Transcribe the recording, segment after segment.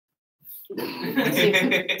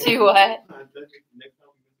To what?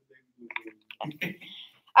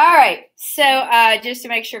 All right. So just to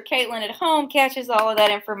make sure Caitlin at home catches all of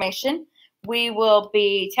that information, we will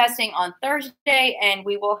be testing on Thursday, and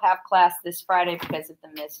we will have class this Friday because of the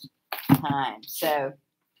missed time. So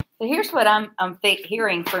here's what I'm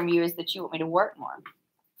hearing from you is that you want me to work more.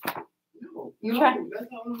 No, You're trying. that's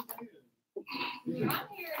not what I'm saying. What I'm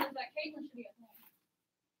hearing is that Caitlin should be at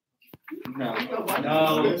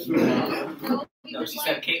home. No, she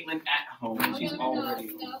said Caitlin at home. She's already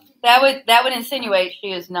home. That would insinuate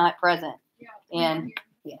she is not present. Yeah. And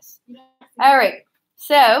yes. All right.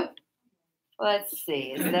 So let's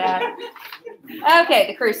see. Is that okay?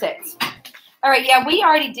 The Crusades. All right. Yeah, we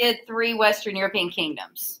already did 3 Western European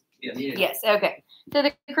kingdoms. Yes. Yes. Okay. So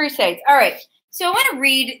the Crusades. All right. So I want to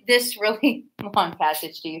read this really long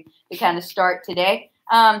passage to you to kind of start today.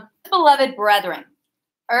 Beloved brethren,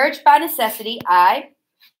 urged by necessity, I,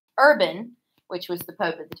 Urban, which was the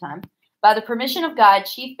Pope at the time, by the permission of God,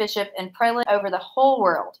 Chief Bishop and Prelate over the whole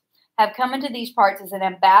world, have come into these parts as an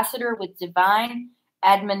ambassador with divine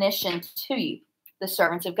admonition to you, the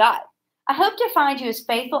servants of God. I hope to find you as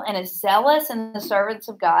faithful and as zealous in the servants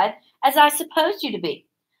of God as I supposed you to be.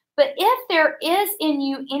 But if there is in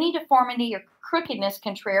you any deformity or crookedness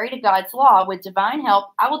contrary to God's law, with divine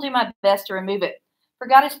help, I will do my best to remove it. For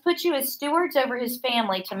God has put you as stewards over his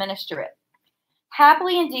family to minister it.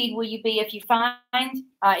 Happily indeed will you be if he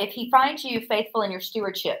finds you faithful in your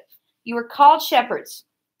stewardship. You are called shepherds.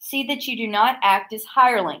 See that you do not act as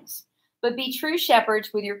hirelings, but be true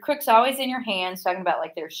shepherds with your crooks always in your hands. Talking about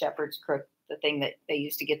like their shepherd's crook, the thing that they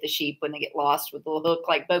used to get the sheep when they get lost with the little hook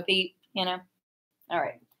like Bo Peep, you know. All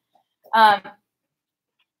right.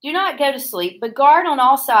 Do not go to sleep, but guard on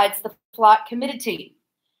all sides the flock committed to you.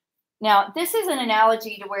 Now, this is an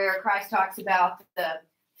analogy to where Christ talks about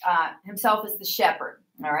himself as the shepherd.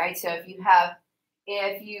 All right. So if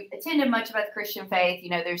you attended much about the Christian faith, you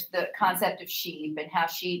know, there's the concept of sheep and how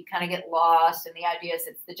sheep kind of get lost. And the idea is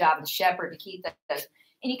it's the job of the shepherd to keep those.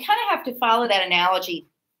 And you kind of have to follow that analogy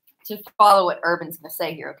to follow what Urban's going to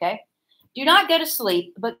say here. Okay. Do not go to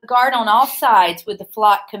sleep, but guard on all sides with the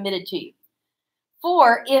flock committed to you.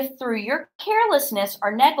 For if through your carelessness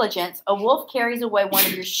or negligence a wolf carries away one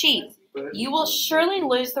of your sheep, you will surely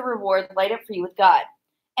lose the reward laid up for you with God.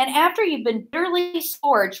 And after you've been bitterly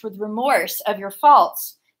scourged with remorse of your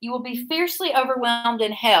faults, you will be fiercely overwhelmed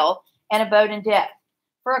in hell and abode in death.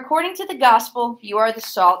 For according to the gospel, you are the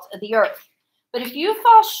salt of the earth. But if you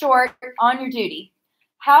fall short on your duty,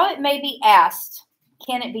 how, it may be asked,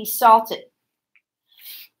 can it be salted?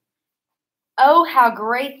 Oh, how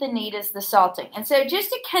great the need is the salting. And so just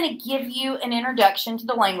to kind of give you an introduction to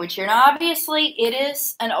the language here. Now, obviously, it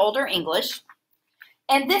is an older English.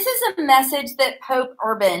 And this is a message that Pope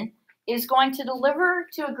Urban is going to deliver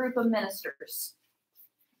to a group of ministers.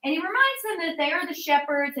 And he reminds them that they are the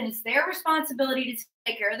shepherds and it's their responsibility to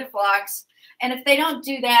take care of the flocks. And if they don't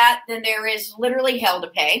do that, then there is literally hell to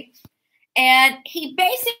pay. And he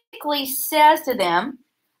basically says to them,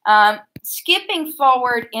 skipping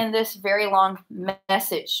forward in this very long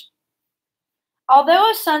message.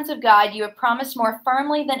 Although as sons of God, you have promised more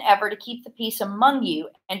firmly than ever to keep the peace among you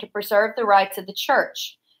and to preserve the rights of the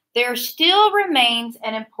church, there still remains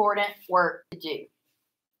an important work to do.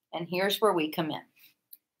 And here's where we come in.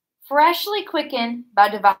 Freshly quickened by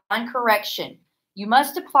divine correction, you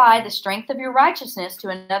must apply the strength of your righteousness to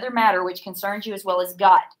another matter which concerns you as well as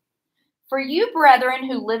God. For you, brethren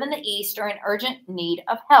who live in the East, are in urgent need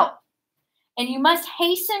of help. And you must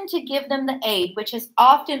hasten to give them the aid which has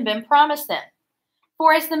often been promised them.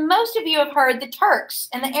 For as the most of you have heard, the Turks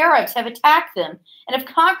and the Arabs have attacked them and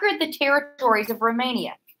have conquered the territories of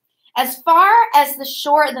Romania, as far as the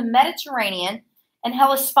shore of the Mediterranean and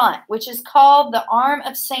Hellespont, which is called the Arm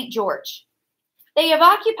of St. George. They have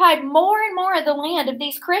occupied more and more of the land of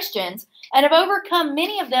these Christians and have overcome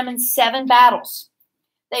many of them in 7 battles.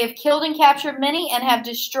 They have killed and captured many and have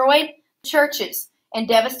destroyed churches and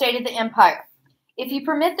devastated the empire. If you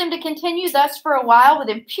permit them to continue thus for a while with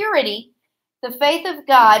impurity, the faith of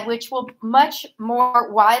God, which will much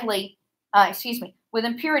more widely, with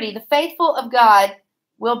impurity, the faithful of God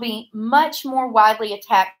will be much more widely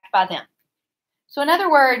attacked by them. So in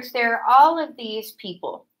other words, there are all of these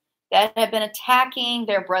people that have been attacking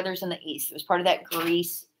their brothers in the East. It was part of that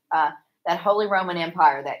Greece, that Holy Roman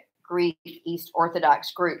Empire, that Greek East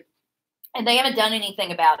Orthodox group. And they haven't done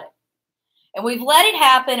anything about it. And we've let it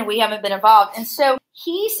happen and we haven't been involved. And so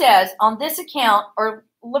he says, on this account, or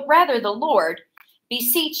rather the Lord,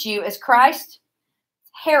 beseech you as Christ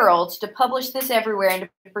heralds to publish this everywhere and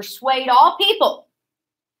to persuade all people,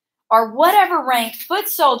 or whatever rank, foot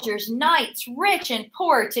soldiers, knights, rich and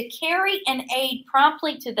poor, to carry and aid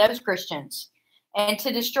promptly to those Christians and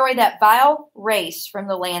to destroy that vile race from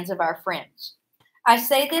the lands of our friends. I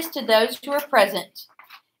say this to those who are present,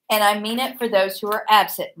 and I mean it for those who are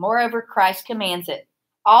absent. Moreover, Christ commands it.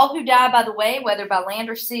 All who die by the way, whether by land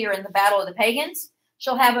or sea or in the battle of the pagans,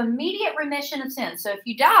 shall have immediate remission of sins. So if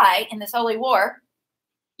you die in this holy war,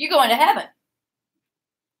 you're going to heaven.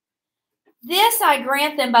 This I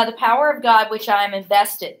grant them by the power of God which I am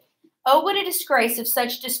invested. Oh, what a disgrace if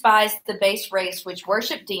such despise the base race which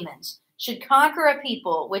worship demons should conquer a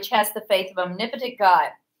people which has the faith of omnipotent God,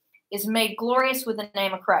 is made glorious with the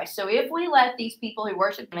name of Christ. So if we let these people who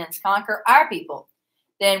worship demons conquer our people,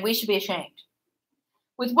 then we should be ashamed.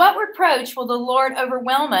 With what reproach will the Lord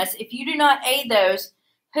overwhelm us if you do not aid those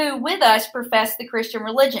who with us profess the Christian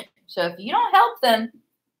religion? So if you don't help them,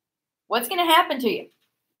 what's going to happen to you?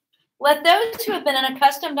 Let those who have been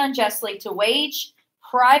unaccustomed unjustly to wage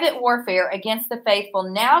private warfare against the faithful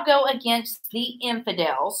now go against the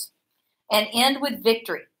infidels and end with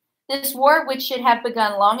victory. This war which should have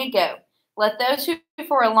begun long ago. Let those who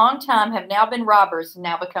for a long time have now been robbers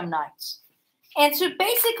now become knights. And so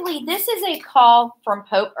basically this is a call from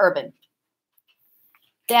Pope Urban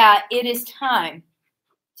that it is time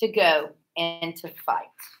to go and to fight.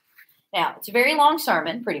 Now, it's a very long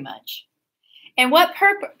sermon, pretty much. And what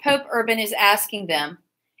Pope Urban is asking them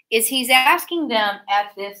is he's asking them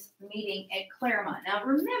at this meeting at Claremont. Now,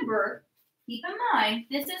 remember, keep in mind,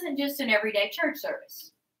 this isn't just an everyday church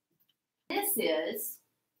service. It's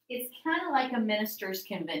kind of like a minister's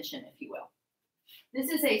convention, if you will. This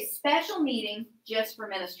is a special meeting just for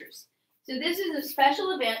ministers. So this is a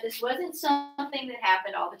special event. This wasn't something that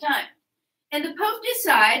happened all the time. And the Pope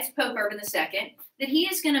decides, Pope Urban II, that he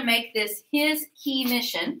is going to make this his key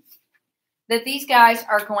mission, that these guys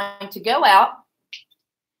are going to go out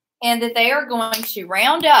and that they are going to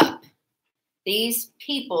round up these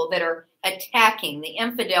people that are attacking, the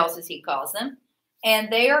infidels as he calls them,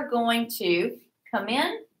 and they are going to come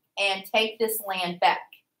in and take this land back.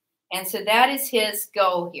 And so that is his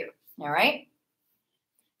goal here, all right?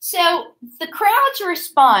 So the crowd's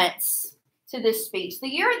response to this speech, the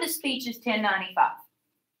year of the speech is 1095.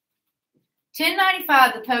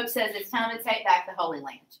 1095, the Pope says it's time to take back the Holy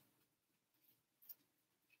Land.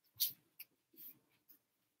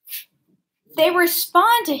 They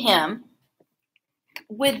respond to him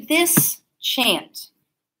with this chant.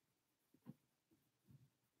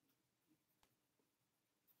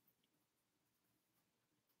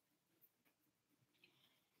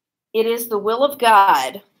 It is the will of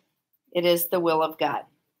God. It is the will of God.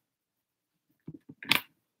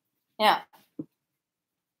 Now,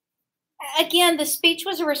 again, the speech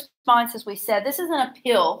was a response, as we said. This is an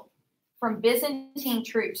appeal from Byzantine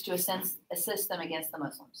troops to assist them against the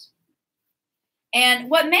Muslims. And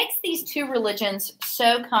what makes these two religions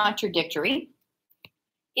so contradictory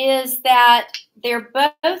is that they're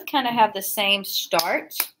both kind of have the same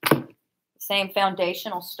start, same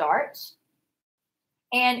foundational start.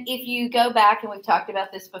 And if you go back, and we've talked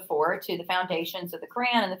about this before, to the foundations of the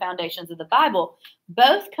Quran and the foundations of the Bible,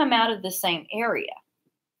 both come out of the same area.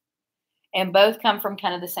 And both come from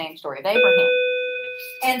kind of the same story of Abraham.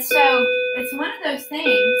 And so it's one of those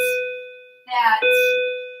things that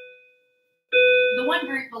the one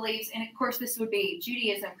group believes, and of course this would be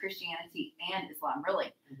Judaism, Christianity, and Islam,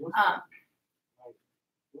 really.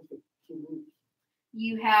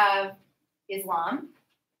 You have Islam,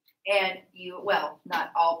 and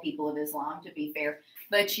not all people of Islam, to be fair,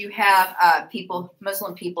 but you have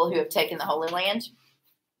Muslim people who have taken the Holy Land,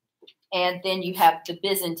 and then you have the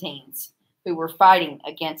Byzantines who were fighting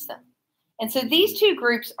against them. And so these two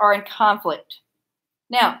groups are in conflict.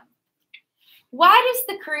 Now, why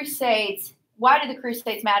do the Crusades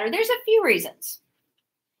matter? There's a few reasons.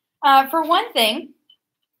 For one thing,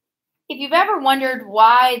 if you've ever wondered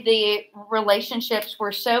why the relationships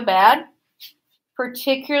were so bad,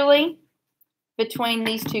 particularly between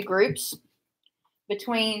these two groups, if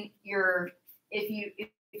you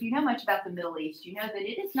know much about the Middle East, you know that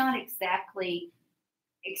it is not exactly,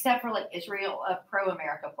 except for like Israel, a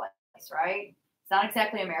pro-America place, right? It's not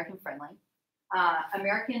exactly American friendly.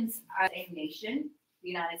 Americans as a nation, the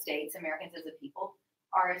United States, Americans as a people,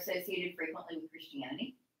 are associated frequently with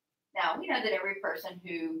Christianity. Now, we know that every person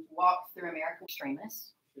who walks through America is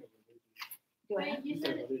extremist.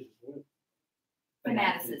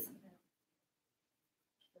 Fanaticism.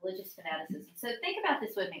 Religious fanaticism. So think about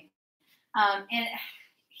this with me. And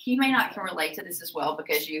you may not can relate to this as well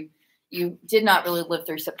because you did not really live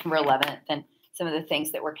through September 11th and some of the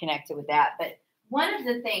things that were connected with that. But one of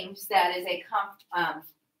the things that is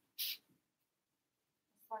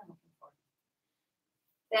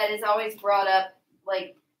that is always brought up,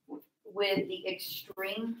 like with the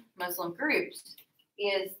extreme Muslim groups,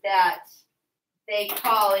 is that they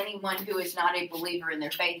call anyone who is not a believer in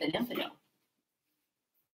their faith an infidel.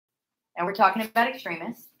 And we're talking about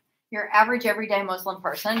extremists. Your average everyday Muslim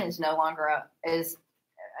person is no more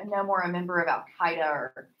a member of Al Qaeda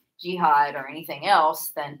or Jihad or anything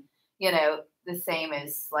else than, the same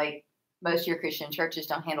as like most of your Christian churches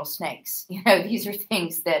don't handle snakes. These are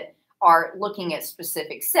things that are looking at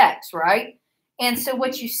specific sects, right? And so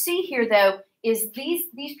what you see here, though, is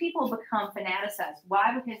these people become fanaticized.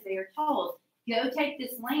 Why? Because they are told, go take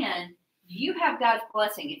this land. You have God's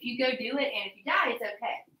blessing. If you go do it, and if you die, it's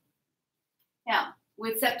okay. Now,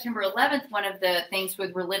 with September 11th, one of the things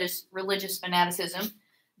with religious fanaticism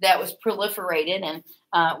that was proliferated and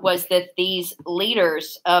was that these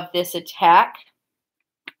leaders of this attack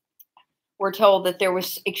were told that there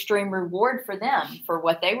was extreme reward for them for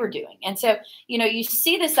what they were doing. And so, you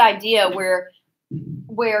see this idea where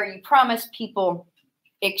you promise people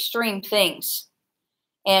extreme things.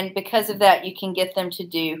 And because of that, you can get them to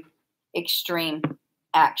do extreme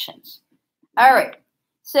actions. All right.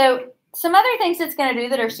 So some other things it's going to do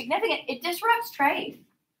that are significant, it disrupts trade.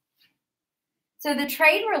 So the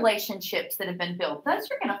trade relationships that have been built, those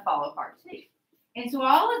are going to fall apart too. And so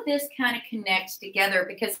all of this kind of connects together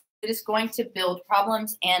because it is going to build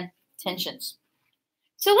problems and tensions.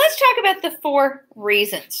 So let's talk about the 4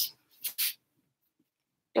 reasons.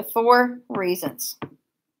 The 4 reasons.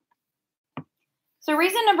 So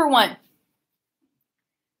reason number 1,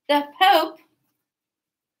 the Pope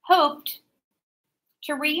hoped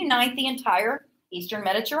to reunite the entire Eastern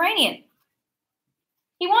Mediterranean.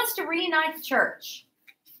 He wants to reunite the church.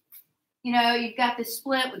 You've got this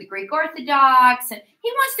split with the Greek Orthodox, and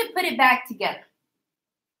he wants to put it back together.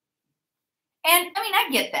 And, I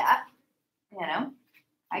get that.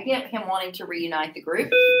 I get him wanting to reunite the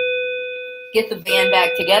group, get the band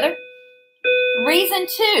back together. Reason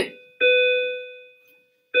 2,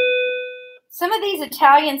 some of these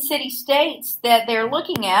Italian city-states that they're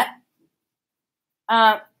looking at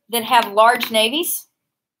that have large navies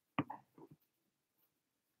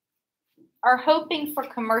are hoping for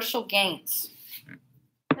commercial gains.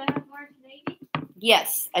 That have large navy?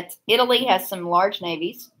 Yes, Italy has some large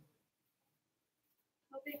navies.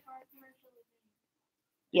 Hoping for commercial gains.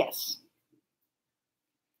 Yes.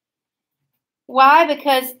 Why?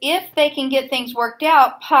 Because if they can get things worked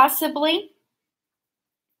out, possibly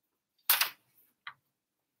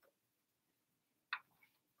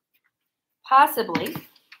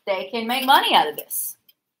they can make money out of this.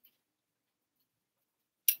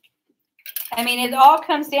 It all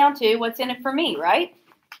comes down to what's in it for me, right?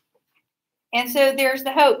 And so there's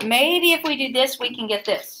the hope. Maybe if we do this, we can get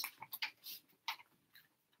this.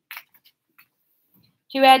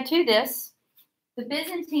 To add to this, the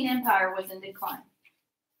Byzantine Empire was in decline.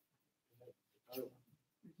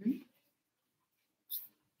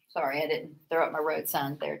 Sorry, I didn't throw up my road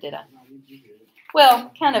sign there, did I?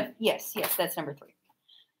 Well, kind of, yes, that's number 3.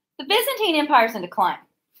 The Byzantine Empire is in decline.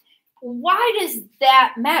 Why does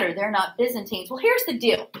that matter? They're not Byzantines. Well, here's the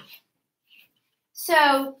deal.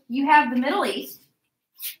 So you have the Middle East,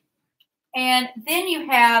 and then you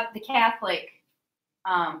have the Catholic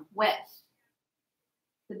West.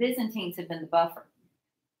 The Byzantines have been the buffer.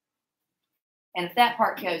 And if that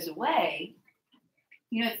part goes away,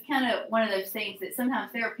 it's kind of one of those things that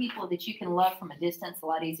sometimes there are people that you can love from a distance a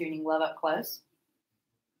lot easier than you can love up close.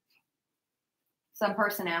 Some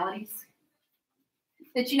personalities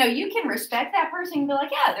that you can respect that person and be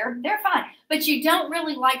like, yeah, they're fine, but you don't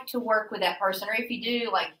really like to work with that person, or if you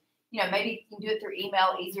do, like maybe you can do it through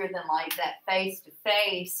email easier than like that face to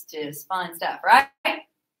face, just fun stuff, right? I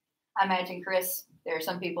imagine, Chris, there are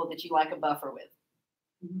some people that you like a buffer with.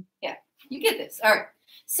 Yeah, you get this. All right.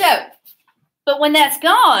 So, but when that's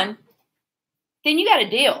gone, then you got a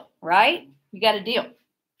deal, right? You got a deal.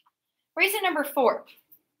 Reason number 4.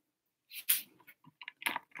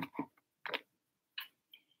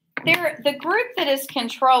 The group that is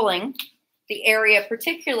controlling the area,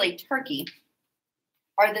 particularly Turkey,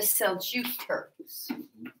 are the Seljuk Turks.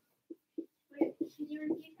 Wait, can you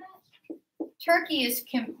repeat that? Turkey is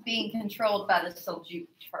being controlled by the Seljuk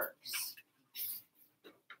Turks.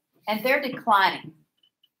 And they're declining.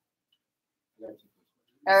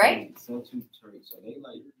 All right? Seljuk Turks, are they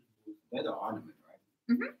like, they're the ornament, right?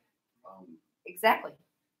 Exactly.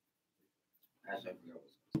 Actually, I forgot what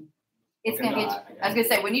It's okay, going to get, I was going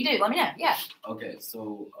to say, when you do, let me know. Yeah. Okay,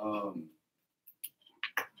 so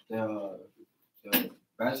the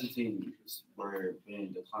Byzantines were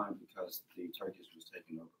being declined because the Turkish was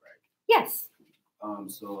taking over, right? Yes.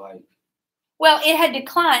 So like. Well, it had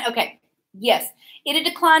declined. Okay. Yes, it had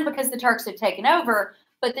declined because the Turks had taken over,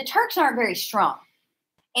 but the Turks aren't very strong.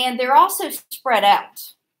 And they're also spread out.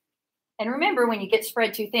 And remember, when you get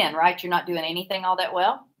spread too thin, right, you're not doing anything all that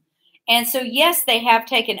well. And so, yes, they have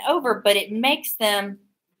taken over, but it makes them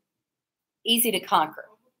easy to conquer.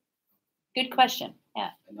 Good question. Yeah.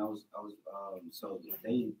 And so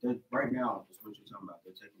they're right now, just what you're talking about,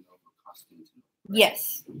 they're taking over Constantinople. Right?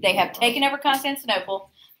 Yes, they have taken over Constantinople.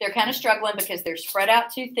 They're kind of struggling because they're spread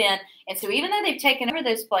out too thin. And so even though they've taken over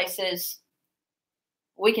those places,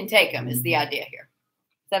 we can take them is the idea here.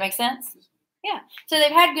 Does that make sense? Yeah. So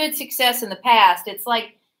they've had good success in the past. It's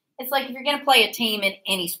like if you're going to play a team in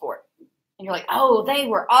any sport and you're like, oh, they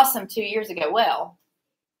were awesome 2 years ago. Well,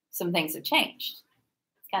 some things have changed.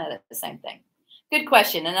 It's kind of the same thing. Good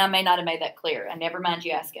question. And I may not have made that clear. I never mind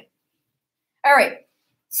you asking. All right.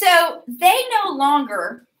 So they no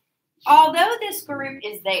longer, although this group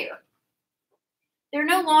is there, they're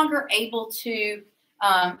no longer able to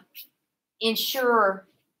ensure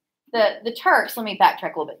the Turks. Let me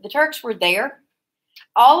backtrack a little bit. The Turks were there.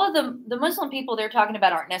 All of the Muslim people they're talking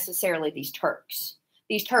about aren't necessarily these Turks.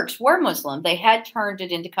 These Turks were Muslim. They had turned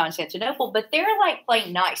it into Constantinople, but they're like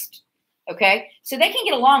playing nice. Okay? So they can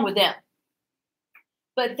get along with them.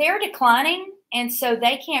 But they're declining, and so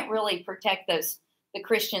they can't really protect the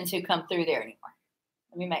Christians who come through there anymore.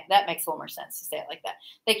 That makes a little more sense to say it like that.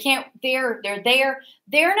 They can't, they're there.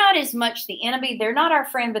 They're not as much the enemy. They're not our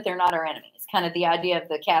friend, but they're not our enemy. It's kind of the idea of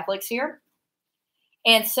the Catholics here.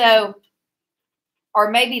 And so,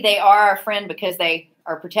 or maybe they are our friend because they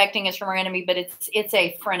are protecting us from our enemy, but it's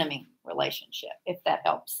a frenemy relationship, if that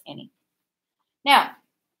helps any. Now,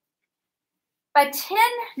 by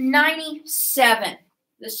 1097,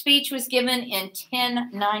 the speech was given in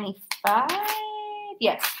 1095.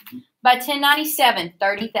 Yes. By 1097,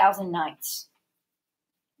 30,000 knights,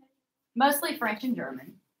 mostly French and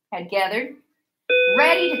German, had gathered,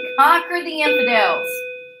 ready to conquer the infidels.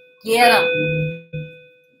 Get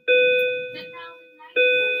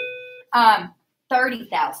them.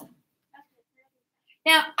 30,000.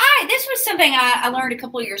 Now, this was something I learned a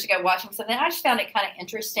couple of years ago watching something. I just found it kind of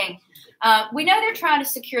interesting. We know they're trying to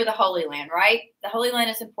secure the Holy Land, right? The Holy Land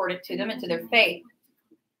is important to them and to their faith.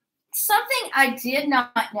 Something I did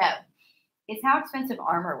not know is how expensive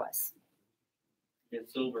armor was.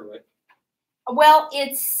 It's silver, right? Well,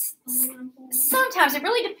 it's sometimes it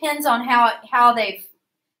really depends on how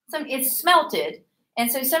it's smelted, and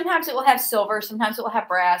so sometimes it will have silver, sometimes it will have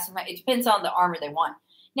brass. It depends on the armor they want.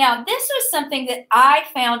 Now, this was something that I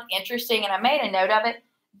found interesting, and I made a note of it.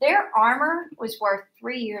 Their armor was worth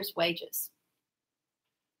 3 years' wages.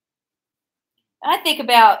 And I think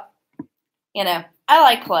about, I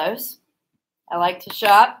like clothes. I like to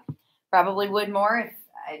shop. Probably would more if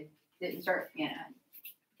I didn't start,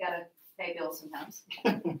 gotta pay bills sometimes.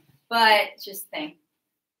 But just think.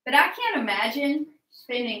 But I can't imagine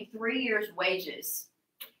spending 3 years' wages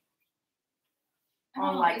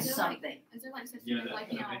on something. Is there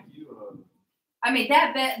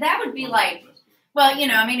that would be like, well,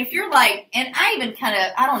 if you're like, and I even kind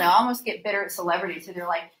of, I don't know, I almost get bitter at celebrities who they're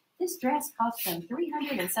like, this dress cost them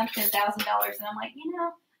 $300,000 and something, and I'm like,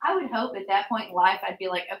 I would hope at that point in life I'd be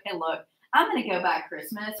like, okay, look, I'm going to go buy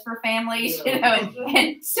Christmas for families,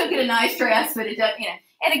 and still get a nice dress, but it does,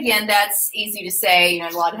 And again, that's easy to say. A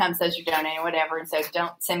lot of times those are donated or whatever, and so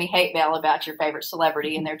don't send me hate mail about your favorite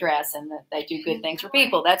celebrity and their dress and that they do good things for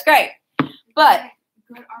people. That's great, but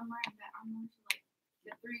good armor and bad armor for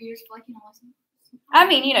the 3 years for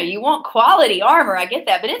you want quality armor. I get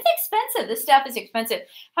that, but it's expensive. This stuff is expensive.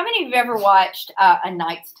 How many of you have ever watched A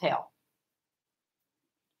Knight's Tale?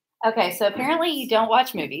 Okay, so apparently you don't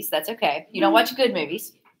watch movies. That's okay. You don't watch good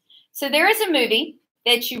movies. So there is a movie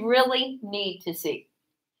that you really need to see.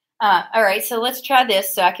 All right, so let's try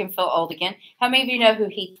this so I can feel old again. How many of you know who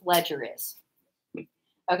Heath Ledger is?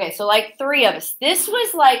 Okay, so like 3 of us. This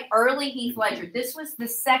was like early Heath Ledger. This was the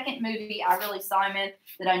second movie I really saw him in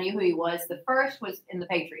that I knew who he was. The first was in The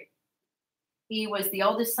Patriot. He was the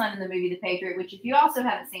oldest son in the movie The Patriot, which if you also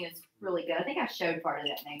haven't seen, is really good. I think I showed part of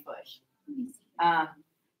that in Bush.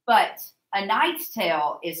 But A Knight's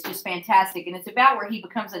Tale is just fantastic, and it's about where he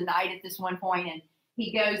becomes a knight at this one point, and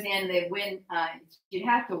he goes in. You'd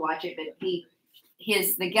have to watch it, but the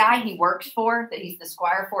guy he works for, that he's the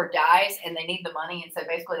squire for, dies, and they need the money, and so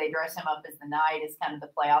basically they dress him up as the knight is kind of the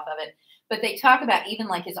play off of it. But they talk about even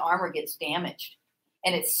like his armor gets damaged,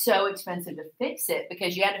 and it's so expensive to fix it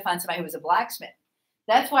because you had to find somebody who was a blacksmith.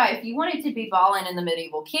 That's why if you wanted to be balling in the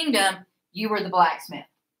medieval kingdom, you were the blacksmith.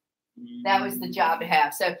 That was the job to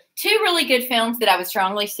have. So 2 really good films that I would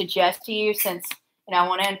strongly suggest to you since I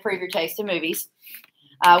want to improve your taste in movies.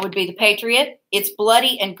 would be The Patriot. It's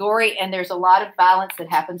bloody and gory, and there's a lot of violence that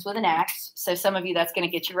happens with an axe. So some of you, that's going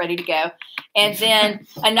to get you ready to go. And then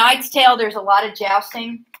A Knight's Tale, there's a lot of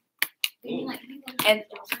jousting. And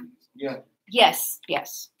Yeah. yes.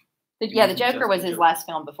 The Joker was his last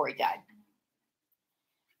film before he died.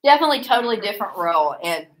 Definitely totally different role,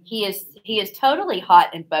 and he is totally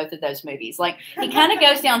hot in both of those movies. Like, he kind of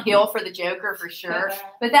goes downhill for the Joker for sure,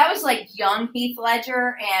 but that was like young Heath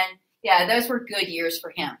Ledger, and yeah, those were good years for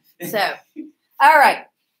him. So, all right.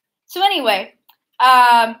 So anyway,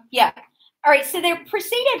 yeah. All right, so they're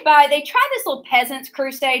preceded by, they tried this little peasants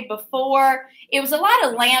crusade before. It was a lot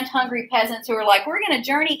of land-hungry peasants who were like, we're going to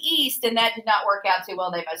journey east, and that did not work out too well.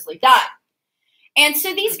 They mostly died. And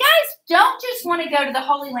so these guys don't just want to go to the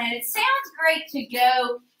Holy Land. It sounds great to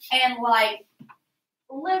go and, like,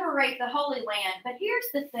 liberate the Holy Land, but here's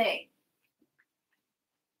the thing.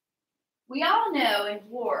 We all know in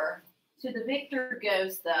war, to the victor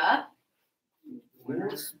goes the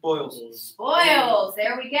Spoils. spoils.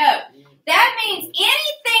 There we go. That means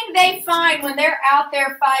anything they find when they're out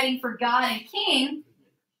there fighting for God and King,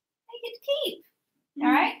 they get to keep.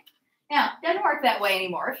 All right? Now, it doesn't work that way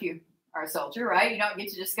anymore if you are a soldier, right? You don't get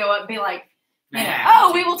to just go up and be like, you know,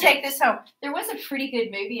 oh, we will take this home. There was a pretty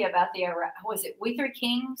good movie about the Iraq, was it We Three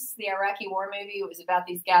Kings, the Iraqi war movie? It was about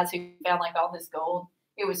these guys who found like all this gold.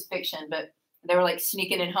 It was fiction, but they were like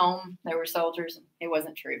sneaking it home. They were soldiers, and it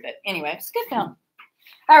wasn't true. But anyway, it's a good film.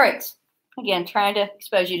 All right. Again, trying to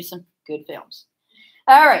expose you to some good films.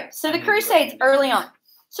 All right. So the Crusades early on.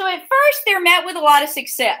 So at first, they're met with a lot of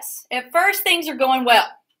success. At first, things are going well.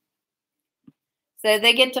 So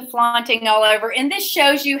they get to flaunting all over. And this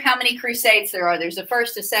shows you how many Crusades there are. There's a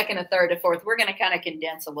first, a second, a third, a fourth. We're going to kind of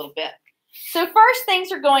condense a little bit. So first,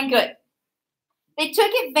 things are going good. They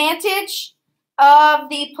took advantage of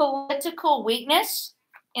the political weakness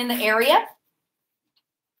in the area.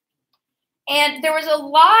 And there was a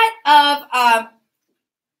lot of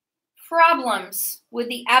problems with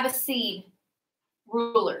the Abbasid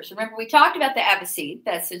rulers. Remember, we talked about the Abbasid.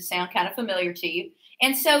 That should sound kind of familiar to you.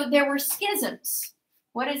 And so there were schisms.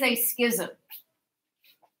 What is a schism?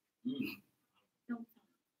 Do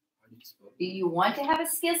you want to have a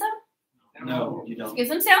schism? No, you don't.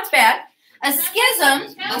 Schism sounds bad. A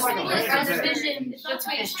schism. That's like a a division division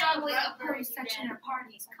between a strongly opposed section or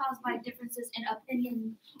parties caused by differences in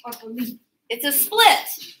opinion or belief. It's a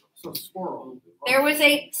split. So squirrel. There was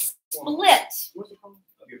a split. What's it called?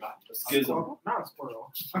 Schism. Not a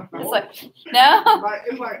squirrel. It's like, no?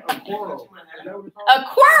 It's like a quarrel. A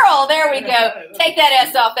quirrell. There we go. Take that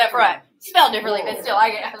S off that front. Spelled differently, but still,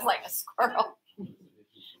 I was like a squirrel.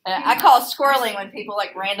 I call it squirreling when people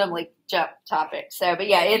like randomly jump topics. So, but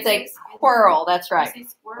yeah, it's a quirrell. That's right.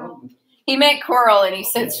 He meant quarrel and he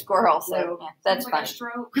said squirrel. So yeah, that's fine.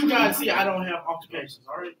 You guys see, I don't have altercations,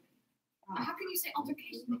 all right? How can you say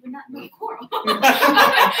altercation but not know quarrel?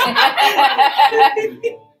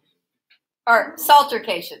 Or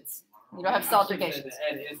saltercations. You don't have saltercations.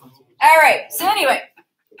 All right. So anyway,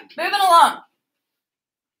 moving along.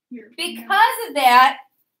 Because of that,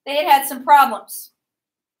 they had some problems.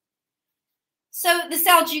 So the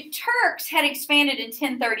Seljuk Turks had expanded in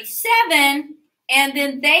 1037, and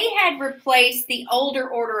then they had replaced the older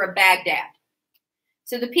order of Baghdad.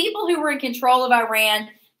 So the people who were in control of Iran,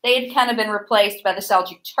 they had kind of been replaced by the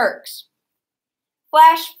Seljuk Turks.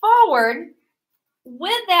 Flash forward,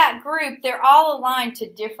 with that group, they're all aligned to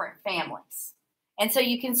different families. And so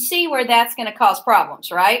you can see where that's going to cause problems,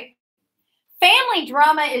 right? Family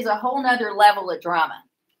drama is a whole nother level of drama.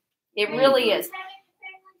 It really is.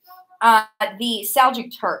 The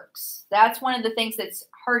Seljuk Turks. That's one of the things that's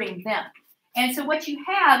hurting them. And so what you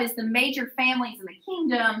have is the major families in the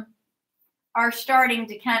kingdom are starting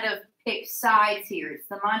to kind of pick sides here. It's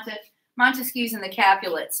the Montesquieu's and the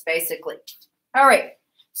Capulets, basically. All right.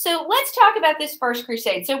 So let's talk about this first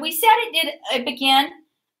crusade. So we said it began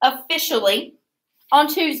officially on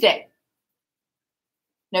Tuesday,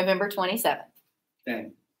 November 27th.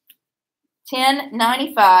 Dang.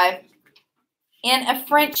 1095 in a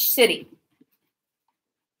French city.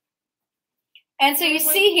 And so you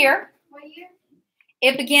see here, What year?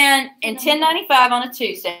 it began in 1095 on a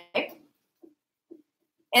Tuesday.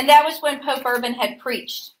 And that was when Pope Urban had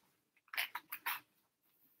preached.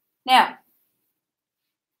 Now,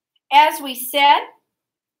 as we said,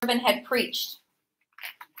 Urban had preached.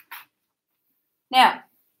 Now,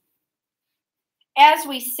 as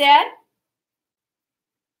we said,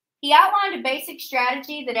 he outlined a basic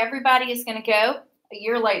strategy that everybody is going to go a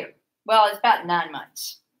year later. Well, it's about 9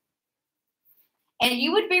 months. And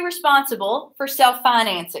you would be responsible for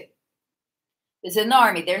self-financing. This is in the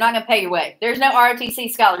Army. They're not going to pay your way. There's no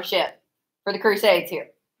ROTC scholarship. for the Crusades here.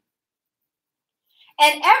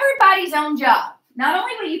 And everybody's own job. Not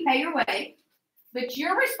only will you pay your way, but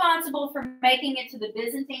you're responsible for making it to the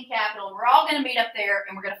Byzantine capital. We're all going to meet up there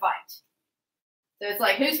and we're going to fight. So it's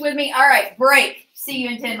like, who's with me? All right, break. See you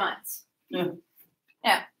in 10 months. Yeah.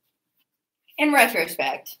 Now, in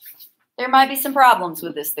retrospect, there might be some problems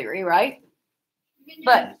with this theory, right?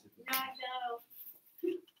 But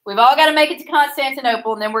we've all got to make it to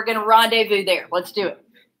Constantinople, and then we're going to rendezvous there. Let's do it.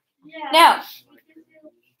 Now,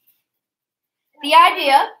 the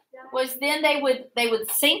idea was then they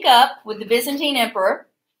would sync up with the Byzantine emperor,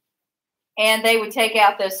 and they would take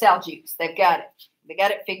out those Seljuks. They've got it. They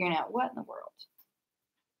got it figuring out what in the world.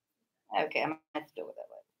 Okay, I'm going to have to deal with that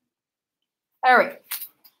later. All right.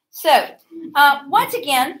 So, once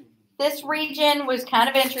again, this region was kind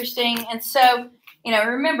of interesting. And so,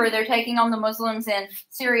 remember, they're taking on the Muslims in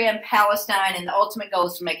Syria and Palestine, and the ultimate goal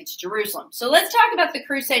is to make it to Jerusalem. So let's talk about the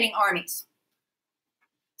crusading armies.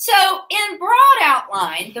 So, in broad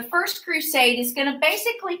outline, the First Crusade is going to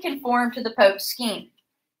basically conform to the Pope's scheme.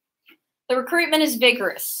 The recruitment is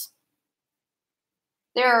vigorous.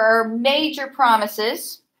 There are major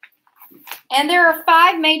promises. And there are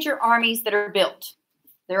 5 major armies that are built.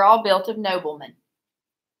 They're all built of noblemen.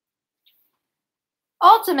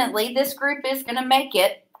 Ultimately, this group is going to make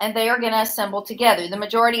it, and they are going to assemble together. The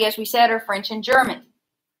majority, as we said, are French and German.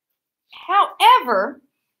 However,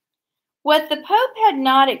 what the Pope had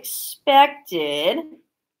not expected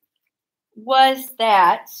was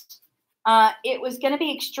that it was going to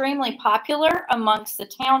be extremely popular amongst the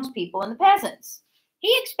townspeople and the peasants.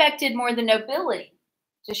 He expected more the nobility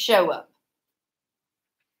to show up.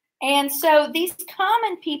 And so these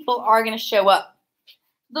common people are going to show up.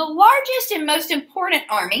 The largest and most important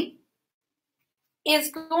army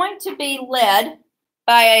is going to be led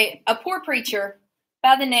by a poor preacher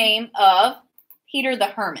by the name of Peter the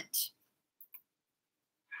Hermit.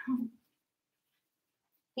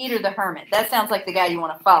 Peter the Hermit. That sounds like the guy you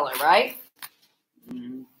want to follow, right?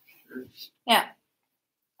 Mm-hmm. Sure. Yeah.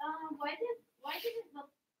 Why didn't the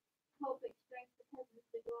Pope expect the peasants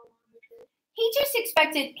to go along with it? He just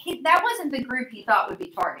expected, that wasn't the group he thought would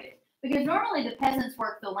be targeted. Because normally the peasants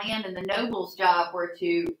worked the land and the nobles' job were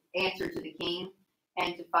to answer to the king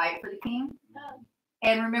and to fight for the king.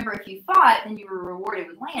 And remember, if you fought, then you were rewarded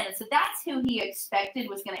with land. And so that's who he expected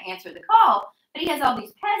was going to answer the call. But he has all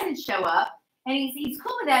these peasants show up, and he's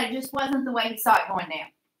cool with that. It just wasn't the way he saw it going down.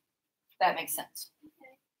 If that makes sense.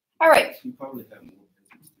 Okay. All right. He probably had more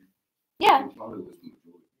peasants too. Yeah. He probably was the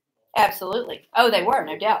majority. Absolutely. Oh, they were,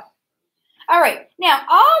 no doubt. All right. Now,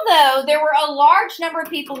 although there were a large number of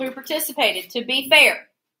people who participated, to be fair,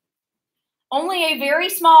 only a very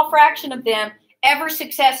small fraction of them ever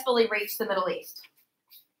successfully reached the Middle East.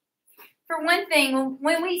 For one thing,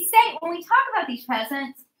 when we talk about these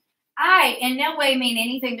peasants, I in no way mean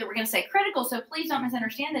anything that we're going to say critical, so please don't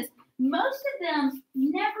misunderstand this. Most of them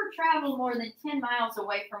never travel more than 10 miles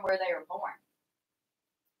away from where they were born.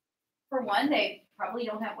 For one, they probably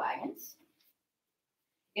don't have wagons.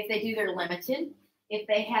 If they do, they're limited. If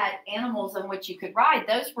they had animals on which you could ride,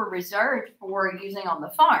 those were reserved for using on the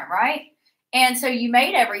farm, right? And so you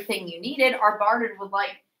made everything you needed or bartered with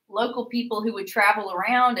like local people who would travel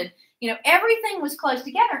around, and everything was close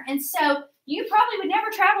together. And so you probably would never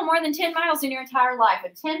travel more than 10 miles in your entire life.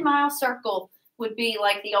 A 10-mile circle would be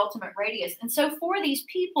like the ultimate radius. And so for these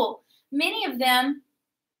people, many of them,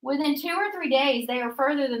 within 2 or 3 days, they are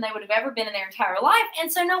further than they would have ever been in their entire life.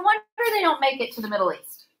 And so no wonder they don't make it to the Middle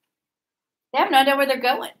East. They have no idea where they're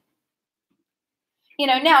going.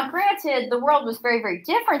 Now, granted, the world was very, very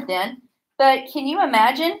different then, but can you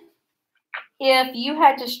imagine if you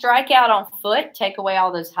had to strike out on foot, take away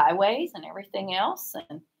all those highways and everything else?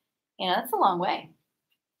 And, that's a long way.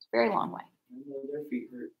 It's a very long way. Their feet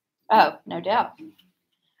hurt. Oh, no doubt.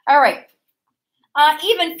 All right.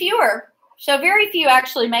 Even fewer, so very few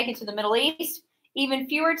actually make it to the Middle East. Even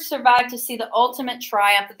fewer survive to see the ultimate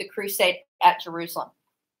triumph of the crusade at Jerusalem.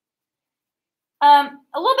 A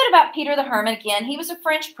little bit about Peter the Hermit again. He was a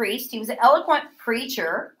French priest. He was an eloquent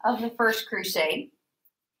preacher of the First Crusade.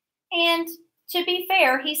 And to be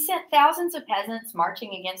fair, he sent thousands of peasants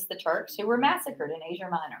marching against the Turks who were massacred in Asia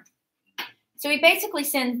Minor. So he basically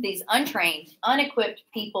sends these untrained, unequipped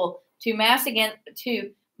people to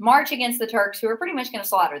march against the Turks who are pretty much going to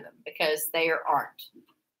slaughter them because they aren't.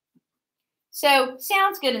 So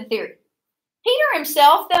sounds good in theory. Peter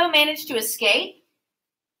himself, though, managed to escape.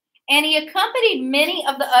 And he accompanied many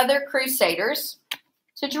of the other crusaders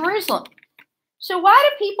to Jerusalem. So why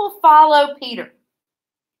do people follow Peter?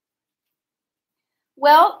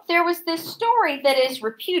 Well, there was this story that is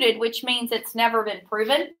reputed, which means it's never been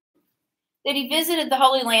proven, that he visited the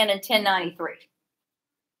Holy Land in 1093.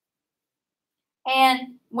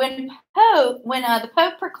 And when the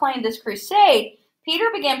Pope proclaimed this crusade, Peter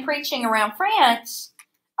began preaching around France,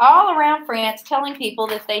 all around France, telling people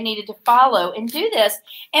that they needed to follow and do this.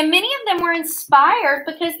 And many of them were inspired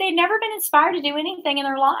because they'd never been inspired to do anything in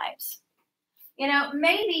their lives. You know,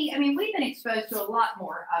 maybe, I mean, we've been exposed to a lot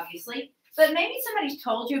more, obviously, but maybe somebody's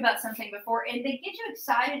told you about something before and they get you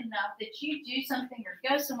excited enough that you do something or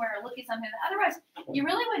go somewhere or look at something that otherwise you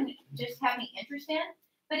really wouldn't just have any interest in.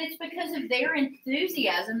 But it's because of their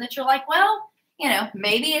enthusiasm that you're like, well, you know,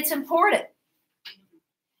 maybe it's important.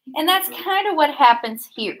 And that's kind of what happens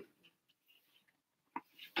here.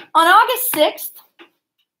 On August 6th,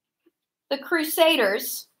 the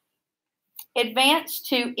Crusaders advanced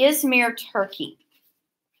to Izmir, Turkey.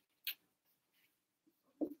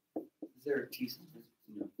 Is there a T?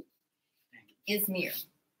 No. Izmir,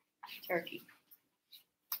 Turkey.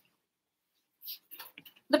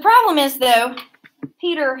 The problem is, though,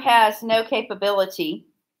 Peter has no capability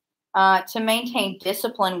to maintain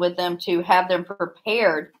discipline with them, to have them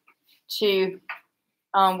prepared to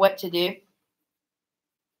what to do.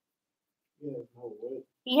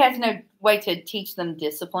 He has no way to teach them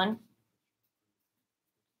discipline.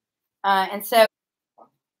 And so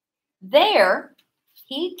there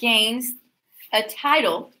he gains a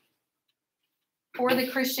title for the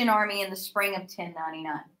Christian army in the spring of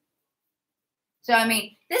 1099. So, I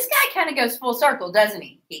mean, this guy kind of goes full circle, doesn't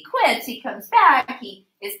he? He quits, he comes back, he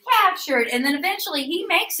is captured, and then eventually he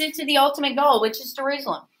makes it to the ultimate goal, which is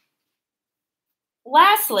Jerusalem.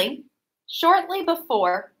 Lastly, shortly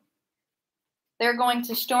before, they're going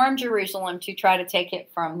to storm Jerusalem to try to take it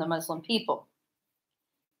from the Muslim people.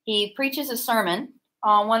 He preaches a sermon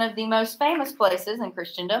on one of the most famous places in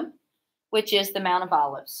Christendom, which is the Mount of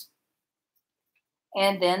Olives.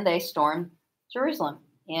 And then they storm Jerusalem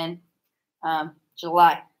in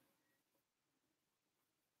July.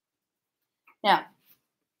 Now,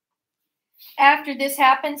 after this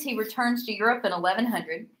happens, he returns to Europe in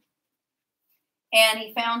 1100, and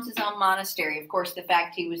he founds his own monastery. Of course, the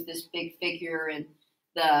fact he was this big figure and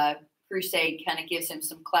the crusade kind of gives him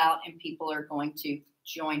some clout, and people are going to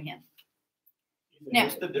join him. Now,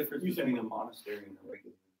 what's the difference between a monastery and a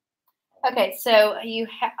regular? Okay, so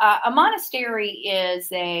a monastery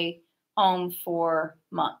is a home for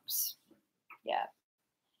monks.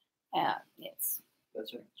 Yeah. Yes.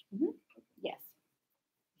 That's right. Mm-hmm. Yes.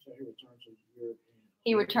 So he returns to Europe.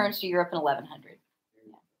 He returns to Europe in 1100.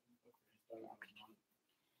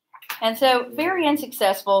 And so very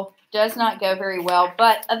unsuccessful, does not go very well,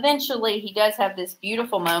 but eventually he does have this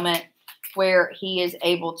beautiful moment where he is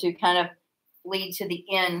able to kind of lead to the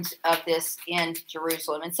end of this in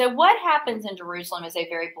Jerusalem. And so what happens in Jerusalem is a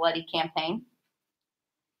very bloody campaign.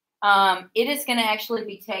 It is going to actually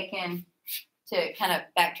be taken, to kind of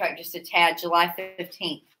backtrack just a tad, July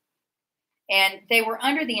 15th. And they were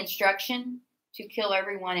under the instruction to kill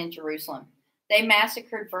everyone in Jerusalem. They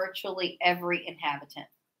massacred virtually every inhabitant.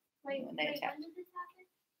 When they attacked. When did this happen?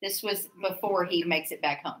 This was before he makes it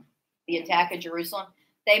back home. The attack of Jerusalem.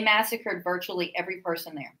 They massacred virtually every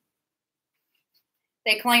person there.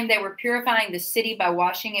 They claimed they were purifying the city by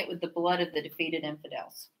washing it with the blood of the defeated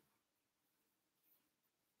infidels.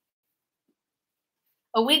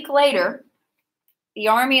 A week later, the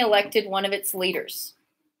army elected one of its leaders,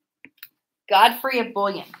 Godfrey of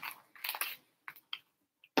Bouillon,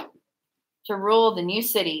 to rule the new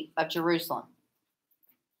city of Jerusalem.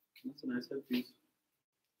 That's a nice headpiece.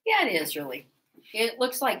 Yeah, it is really. It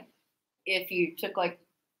looks like if you took like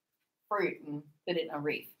fruit and put it in a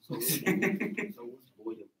wreath. So what's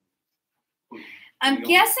bullion? I'm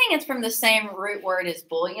guessing it's from the same root word as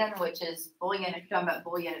bullion, which is bullion. If you're talking about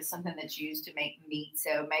bullion, it's something that's used to make meat.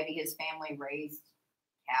 So maybe his family raised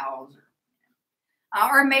cows,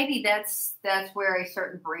 or maybe that's where a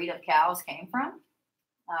certain breed of cows came from.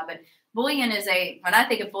 But bullion is when I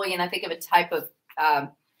think of bullion, I think of a type of.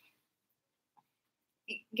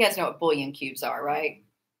 You guys know what bullion cubes are, right?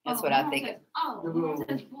 That's what I think of.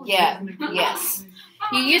 Yeah, yes.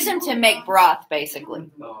 You use them to make broth, basically.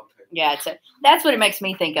 Oh, okay. Yeah, that's what it makes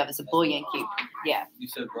me think of as a bullion cube. Yeah. You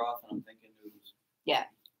said broth, and I'm thinking noodles. Yeah.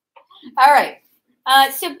 All right.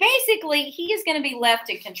 So basically, he is going to be left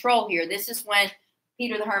in control here. This is when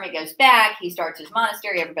Peter the Hermit goes back. He starts his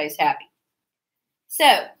monastery. Everybody's happy. So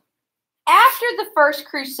after the First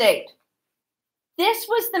Crusade, this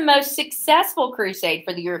was the most successful crusade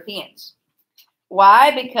for the Europeans.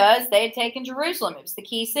 Why? Because they had taken Jerusalem. It was the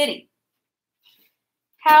key city.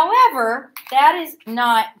 However, that is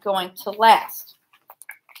not going to last.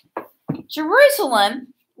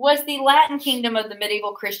 Jerusalem was the Latin kingdom of the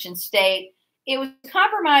medieval Christian state, it was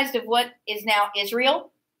compromised of what is now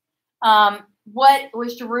Israel. What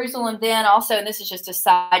was Jerusalem then also, and this is just a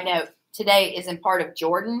side note, today is in part of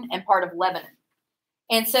Jordan and part of Lebanon.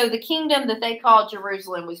 And so the kingdom that they called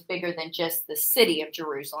Jerusalem was bigger than just the city of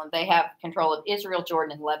Jerusalem. They have control of Israel,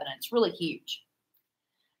 Jordan, and Lebanon. It's really huge.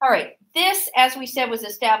 All right, this, as we said, was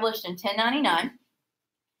established in 1099.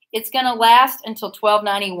 It's going to last until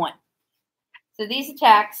 1291. So these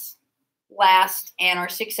attacks last and are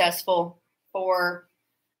successful for,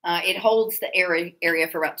 it holds the area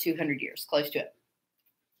for about 200 years, close to it.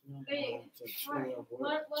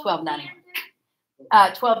 1290.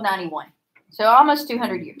 1291. So almost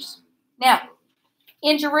 200 years. Now,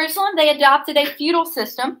 in Jerusalem, they adopted a feudal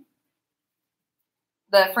system.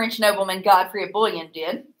 The French nobleman Godfrey of Bouillon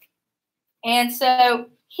did. And so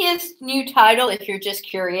his new title, if you're just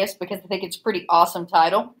curious, because I think it's a pretty awesome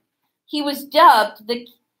title, he was dubbed to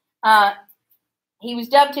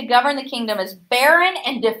govern the kingdom as Baron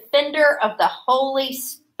and Defender of the Holy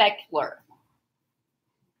Specular.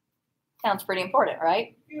 Sounds pretty important,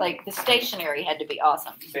 right? Like the stationery had to be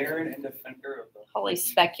awesome. Baron and Defender of the Holy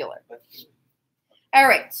Specular. All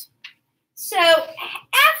right. So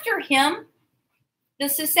after him, the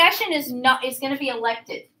succession is going to be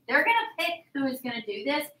elected. They're going to pick who is going to do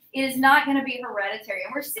this. It is not going to be hereditary.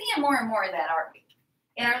 And we're seeing more and more of that, aren't we?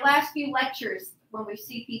 In our last few lectures, when we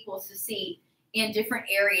see people succeed in different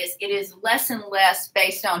areas, it is less and less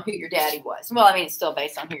based on who your daddy was. Well, I mean, it's still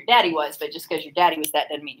based on who your daddy was, but just because your daddy was that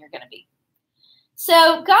doesn't mean you're going to be.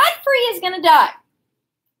 So Godfrey is going to die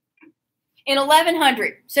in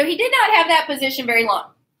 1100. So he did not have that position very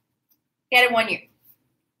long. He had it 1 year.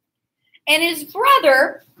 And his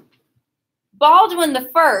brother, Baldwin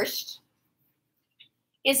I,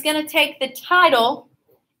 is going to take the title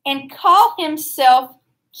and call himself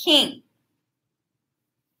king.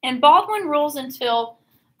 And Baldwin rules until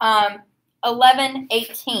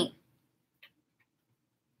 1118.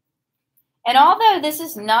 And although this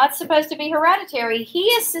is not supposed to be hereditary, he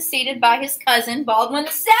is succeeded by his cousin, Baldwin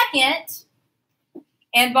II.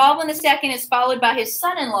 And Baldwin II is followed by his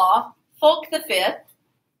son-in-law, Fulk V.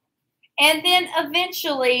 And then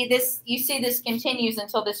eventually, you see this continues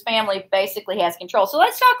until this family basically has control. So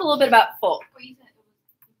let's talk a little bit about Fulk. What you said,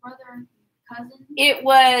 it was brother, cousin?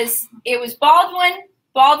 It was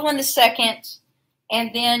Baldwin II,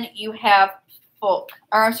 and then you have Fulk.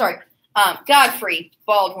 Or I'm sorry, Godfrey,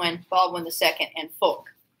 Baldwin II, and Fulk.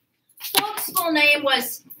 Fulk's full name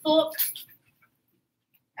was Fulk.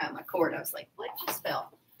 Oh, my cord. I was like, what did you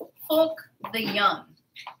spell? Fulk the Young.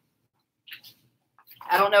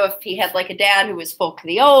 I don't know if he had like a dad who was Fulk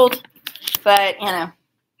the Old, but, you know,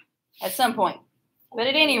 at some point. But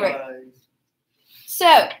at any rate.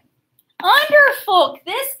 So, under Fulk,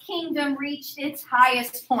 this kingdom reached its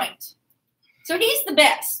highest point. So he's the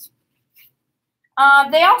best.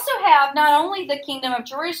 They also have not only the kingdom of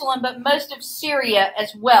Jerusalem, but most of Syria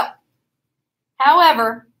as well.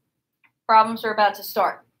 However, problems are about to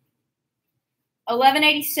start.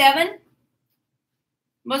 1187,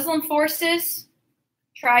 Muslim forces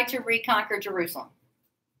tried to reconquer Jerusalem.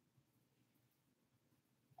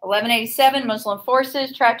 1187, Muslim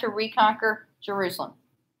forces tried to reconquer Jerusalem.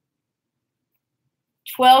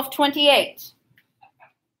 1228,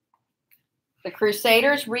 the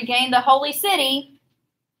Crusaders regained the Holy City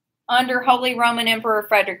under Holy Roman Emperor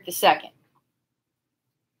Frederick II.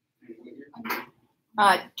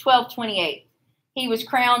 1228. He was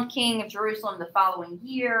crowned king of Jerusalem the following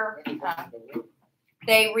year.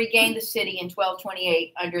 They regained the city in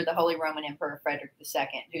 1228 under the Holy Roman Emperor Frederick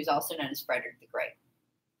II, who's also known as Frederick the Great.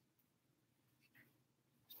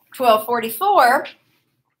 1244,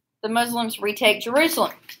 the Muslims retake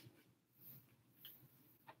Jerusalem.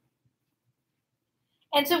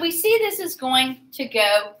 And so we see this is going to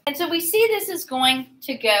go,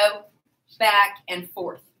 back and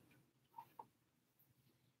forth.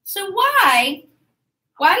 So why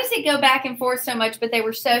does it go back and forth so much, but they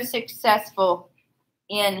were so successful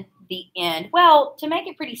in the end? Well, to make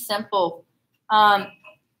it pretty simple,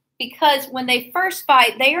 because when they first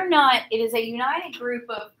fight, it is a united group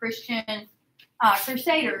of Christian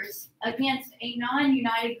crusaders against a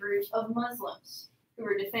non-united group of Muslims who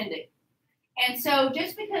are defending. And so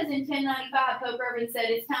just because in 1095 Pope Urban said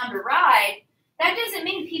it's time to ride, that doesn't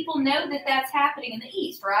mean people know that that's happening in the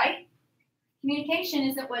East, right? Communication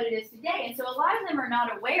isn't what it is today. And so a lot of them are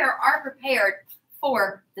not aware, aren't prepared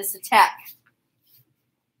for this attack.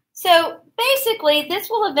 So basically, this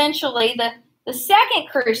will eventually, the Second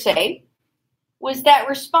Crusade was that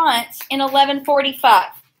response in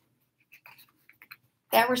 1145.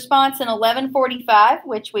 That response in 1145,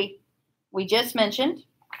 which we just mentioned.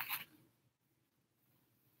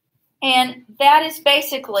 And that is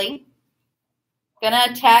basically going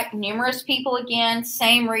to attack numerous people again,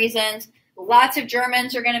 same reasons. Lots of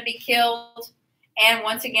Germans are going to be killed. And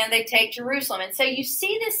once again, they take Jerusalem. And so you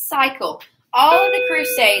see this cycle. All of the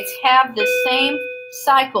Crusades have the same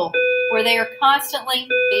cycle where they are constantly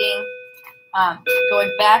being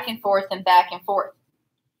going back and forth and back and forth.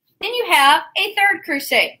 Then you have a third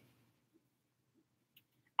crusade.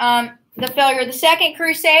 The failure of the second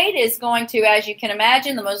crusade is going to, as you can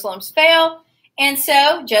imagine, the Muslims fail. And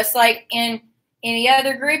so, just like in any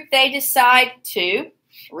other group, they decide to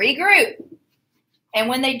regroup. And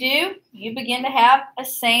when they do, you begin to have a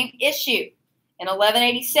same issue in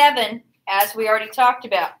 1187, as we already talked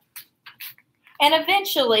about. And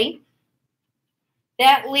eventually,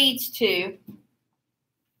 that leads to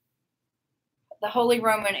the Holy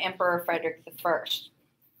Roman Emperor Frederick I.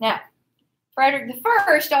 Now, Frederick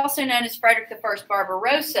I, also known as Frederick I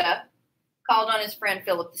Barbarossa, called on his friend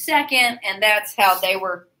Philip II, and that's how they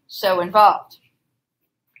were so involved.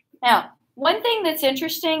 Now, one thing that's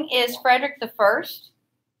interesting is Frederick I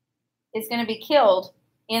is going to be killed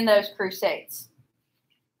in those Crusades.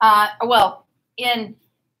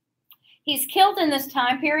 He's killed in this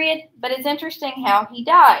time period, but it's interesting how he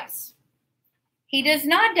dies. He does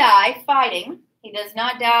not die fighting. He does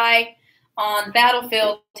not die on the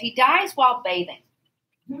battlefield. He dies while bathing.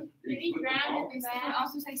 Did he drown and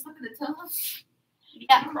also say slip in the tub?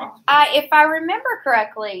 Yeah, if I remember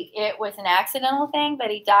correctly, it was an accidental thing, but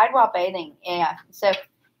he died while bathing. Yeah. So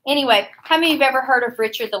anyway, how many of you have ever heard of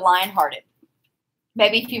Richard the Lionhearted?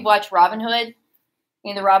 Maybe if you've watched Robin Hood,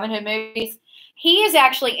 in the Robin Hood movies. He is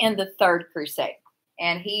actually in the Third Crusade,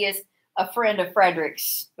 and he is a friend of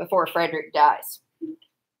Frederick's before Frederick dies.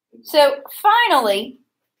 So finally,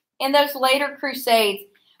 in those later Crusades,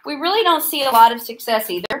 we really don't see a lot of success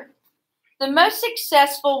either. The most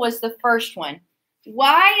successful was the first one.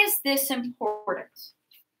 Why is this important?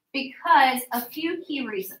 Because a few key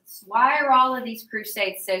reasons. Why are all of these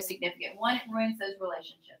crusades so significant? One, it ruins those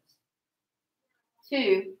relationships.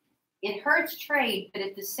 Two, it hurts trade, but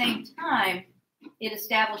at the same time, it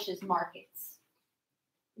establishes markets.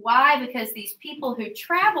 Why? Because these people who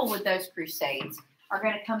travel with those crusades are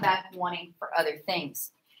going to come back wanting for other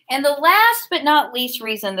things. And the last but not least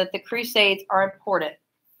reason that the crusades are important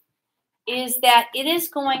is that it is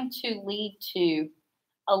going to lead to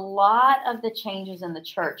a lot of the changes in the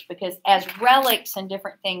church, because as relics and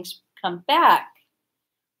different things come back,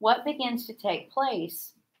 what begins to take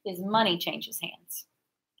place is money changes hands.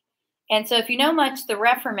 And so if you know much, the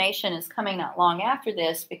Reformation is coming not long after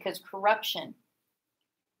this, because corruption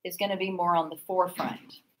is going to be more on the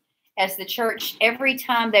forefront. As the church, every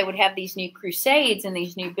time they would have these new crusades and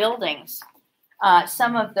these new buildings,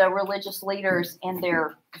 some of the religious leaders in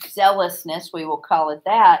their zealousness, we will call it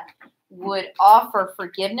that, would offer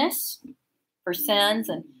forgiveness for sins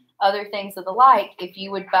and other things of the like if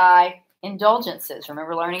you would buy indulgences.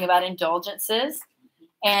 Remember learning about indulgences?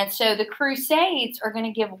 And so the Crusades are going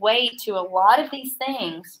to give way to a lot of these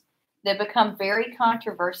things that become very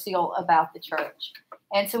controversial about the church.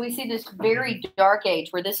 And so we see this very dark age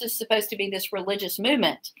where this is supposed to be this religious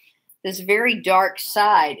movement. This very dark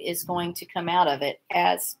side is going to come out of it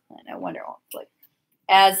as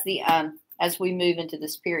we move into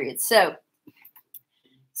this period. So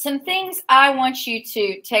some things I want you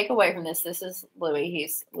to take away from this. This is Louis.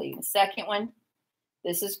 He's leading the second one.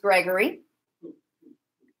 This is Gregory.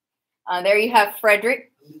 There you have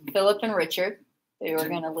Frederick, Philip, and Richard, who are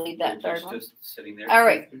going to lead that third one. Just sitting there. All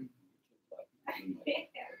right.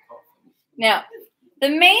 Now, the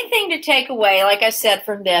main thing to take away, like I said,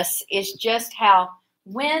 from this is just how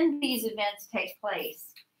when these events take place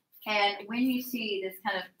and when you see this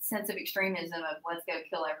kind of sense of extremism of let's go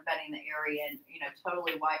kill everybody in the area and,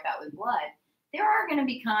 totally wipe out with blood, there are going to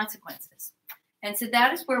be consequences. And so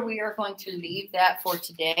that is where we are going to leave that for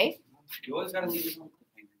today. You always got to leave it on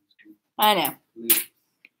cliffhangers. I know.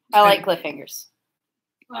 I like cliffhangers.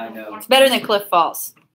 I know. It's better than Cliff Falls.